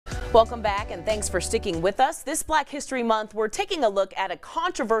Welcome back and thanks for sticking with us. This Black History Month, we're taking a look at a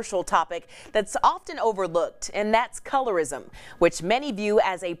controversial topic that's often overlooked, and that's colorism, which many view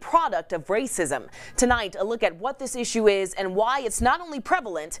as a product of racism. Tonight, a look at what this issue is and why it's not only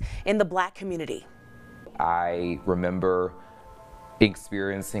prevalent in the Black community. I remember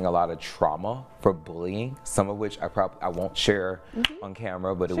experiencing a lot of trauma for bullying, some of which I won't share on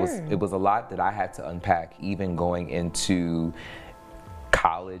camera, but it was a lot that I had to unpack, even going into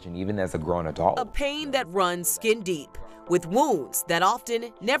college and even as a grown adult. A pain that runs skin deep, with wounds that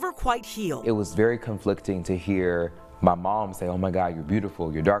often never quite heal. It was very conflicting to hear my mom say, "Oh my God, you're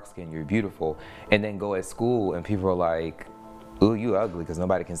beautiful, you're dark skinned, you're beautiful," and then go at school and people are like, "Ooh, you ugly," because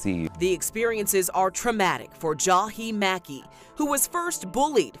nobody can see you. The experiences are traumatic for Jahi Mackey, who was first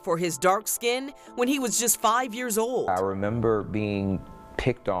bullied for his dark skin when he was just 5 years old. I remember being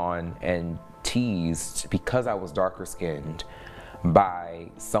picked on and teased because I was darker skinned by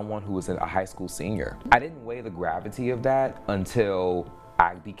someone who was a high school senior. I didn't weigh the gravity of that until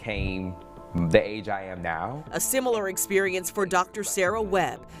I became the age I am now. A similar experience for Dr. Sarah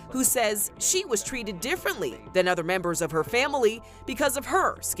Webb, who says she was treated differently than other members of her family because of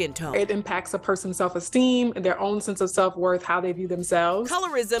her skin tone. It impacts a person's self-esteem, their own sense of self-worth, how they view themselves.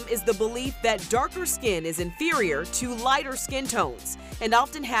 Colorism is the belief that darker skin is inferior to lighter skin tones and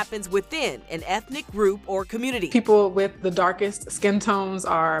often happens within an ethnic group or community. People with the darkest skin tones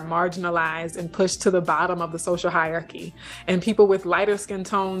are marginalized and pushed to the bottom of the social hierarchy. And people with lighter skin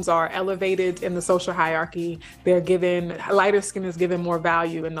tones are elevated in the social hierarchy. Lighter skin is given more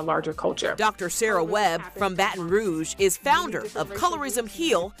value in the larger culture. Dr. Sarah Webb from Baton Rouge is founder of Colorism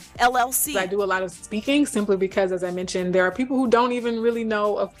Heal, LLC. I do a lot of speaking simply because, as I mentioned, there are people who don't even really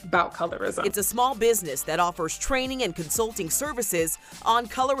know about colorism. It's a small business that offers training and consulting services on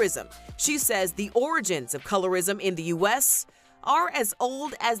colorism. She says the origins of colorism in the U.S. are as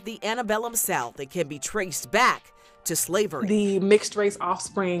old as the antebellum South and can be traced back to slavery. The mixed race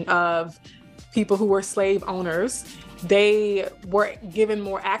offspring of people who were slave owners, they were given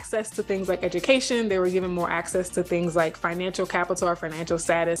more access to things like education. They were given more access to things like financial capital or financial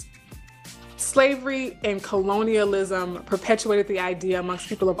status. Slavery and colonialism perpetuated the idea amongst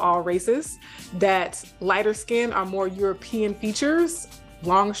people of all races that lighter skin are more European features.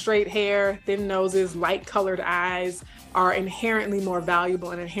 Long straight hair, thin noses, light colored eyes are inherently more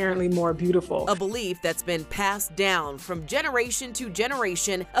valuable and inherently more beautiful. A belief that's been passed down from generation to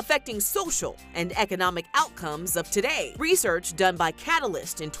generation, affecting social and economic outcomes of today. Research done by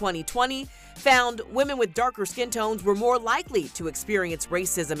Catalyst in 2020 found women with darker skin tones were more likely to experience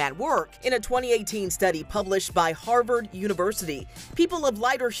racism at work. In a 2018 study published by Harvard University, people of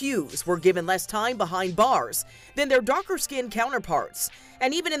lighter hues were given less time behind bars than their darker skin counterparts.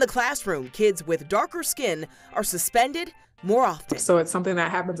 And even in the classroom, kids with darker skin are suspended more often. So it's something that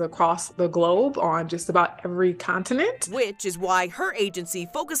happens across the globe on just about every continent. Which is why her agency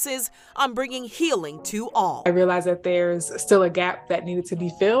focuses on bringing healing to all. I realized that there's still a gap that needed to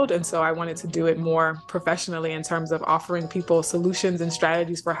be filled, and so I wanted to do it more professionally in terms of offering people solutions and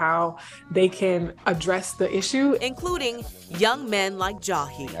strategies for how they can address the issue. Including young men like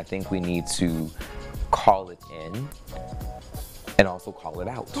Jahi. I think we need to call it in and also call it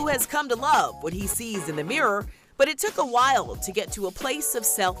out. Who has come to love what he sees in the mirror, but it took a while to get to a place of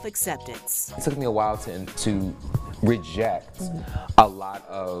self-acceptance. It took me a while to reject a lot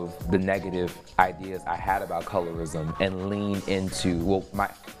of the negative ideas I had about colorism and lean into, my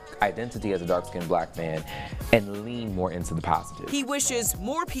identity as a dark-skinned Black man and lean more into the positive. He wishes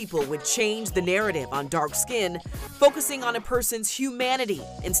more people would change the narrative on dark skin, focusing on a person's humanity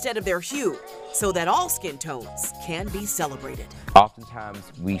instead of their hue, so that all skin tones can be celebrated. Oftentimes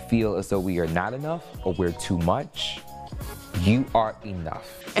we feel as though we are not enough or we're too much. You are enough.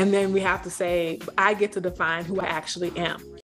 And then we have to say, I get to define who I actually am.